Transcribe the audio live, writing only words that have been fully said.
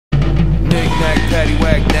patty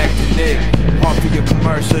wag, neck to neck. Offer your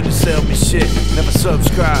commercial to sell me shit. Never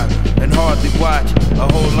subscribe and hardly watch. A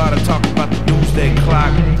whole lot of talk about the doomsday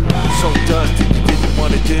clock. So dusty, you didn't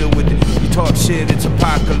wanna deal with it. You talk shit, it's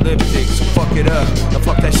apocalyptic. So fuck it up, now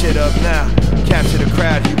fuck that shit up now. Capture the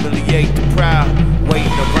crowd, humiliate the proud.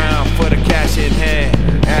 Waiting around for the cash in hand.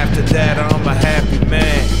 After that, I'm a happy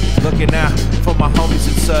man. Looking out for my homies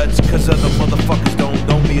and such, cause other motherfuckers don't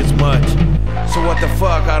know me as much. So what the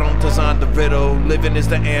fuck, I don't design the riddle. Living is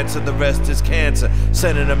the answer, the rest is cancer.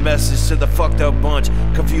 Sending a message to the fucked up bunch.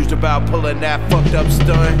 Confused about pulling that fucked up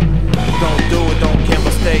stunt. Don't do it, don't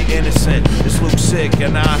gamble, stay innocent. This looks sick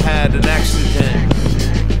and I had an accident.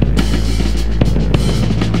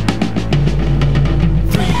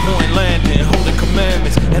 3-point landing, holding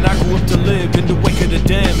commandments. And I grew up to live in the wake of the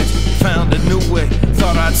damage. Found a new way,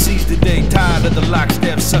 thought I'd seize the day. Tired of the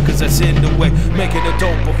lockstep suckers that's in the way. Making a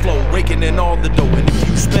dope flow, raking in all the dough. And if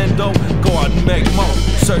you spend dough, go out and make more.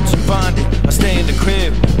 Search and find it, I stay in the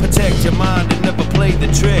crib. Protect your mind and never play the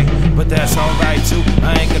trick. But that's alright too,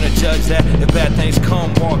 I ain't gonna judge that. If bad things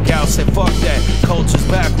come, walk out, say fuck that. Culture's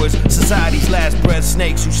backwards, society's last breath.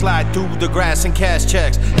 Snakes who slide through the grass and cash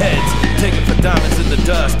checks. Heads, taking for diamonds in the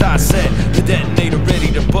dust. I said, the detonator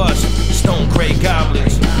ready to bust. Stone Cray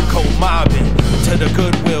goblins, cold mobbing to the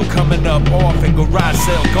Goodwill, coming up off and garage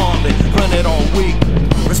sale gauntlet. Run it all week.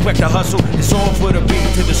 Respect the hustle, it's all for the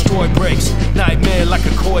beat to destroy breaks. Nightmare like a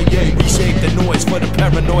Koye, reshape the noise for the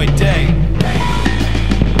paranoid day.